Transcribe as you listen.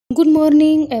Good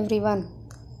morning, everyone.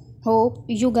 Hope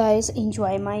you guys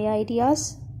enjoy my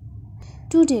ideas.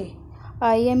 Today,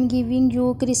 I am giving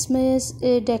you Christmas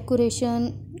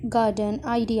decoration garden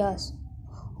ideas.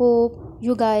 Hope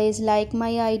you guys like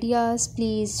my ideas.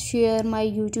 Please share my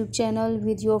YouTube channel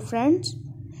with your friends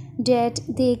that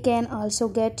they can also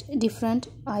get different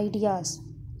ideas.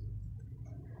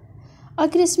 A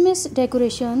Christmas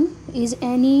decoration is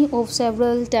any of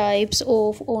several types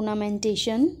of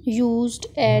ornamentation used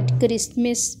at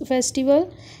Christmas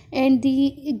festival and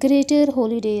the greater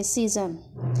holiday season.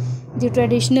 The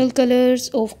traditional colors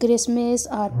of Christmas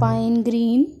are pine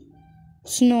green,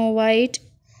 snow white,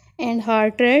 and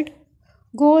heart red.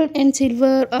 Gold and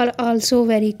silver are also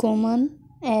very common,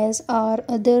 as are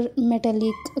other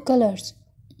metallic colors.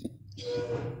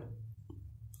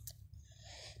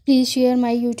 Please share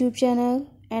my YouTube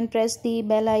channel and press the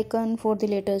bell icon for the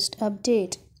latest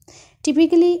update.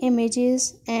 Typically,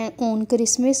 images on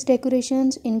Christmas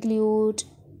decorations include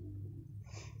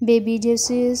baby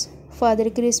Jesus,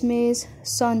 Father Christmas,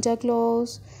 Santa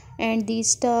Claus, and the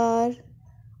Star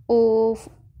of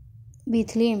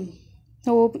Bethlehem.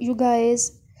 Hope you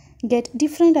guys get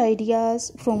different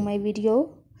ideas from my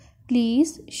video.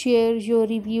 Please share your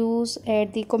reviews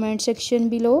at the comment section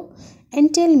below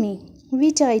and tell me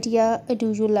which idea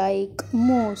do you like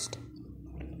most.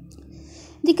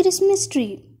 The Christmas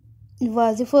tree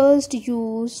was first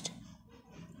used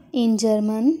in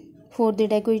German for the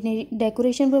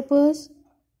decoration purpose.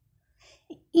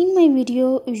 In my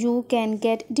video, you can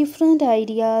get different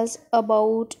ideas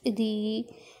about the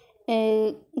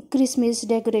Christmas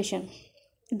decoration.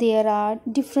 There are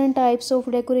different types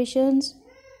of decorations.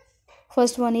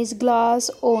 First one is glass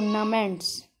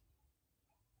ornaments.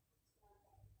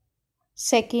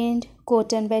 Second,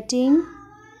 cotton batting.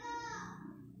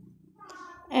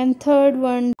 And third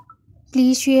one,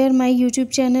 please share my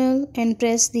YouTube channel and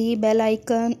press the bell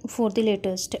icon for the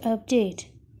latest update.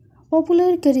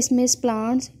 Popular Christmas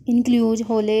plants include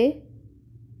holly,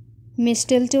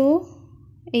 mistletoe,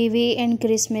 ivy, and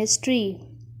Christmas tree.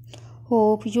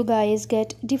 Hope you guys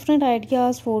get different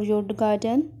ideas for your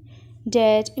garden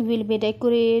that will be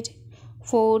decorated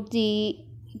for the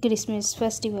Christmas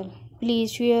festival.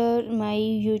 Please share my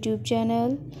YouTube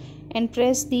channel and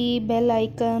press the bell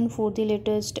icon for the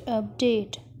latest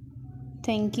update.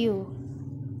 Thank you.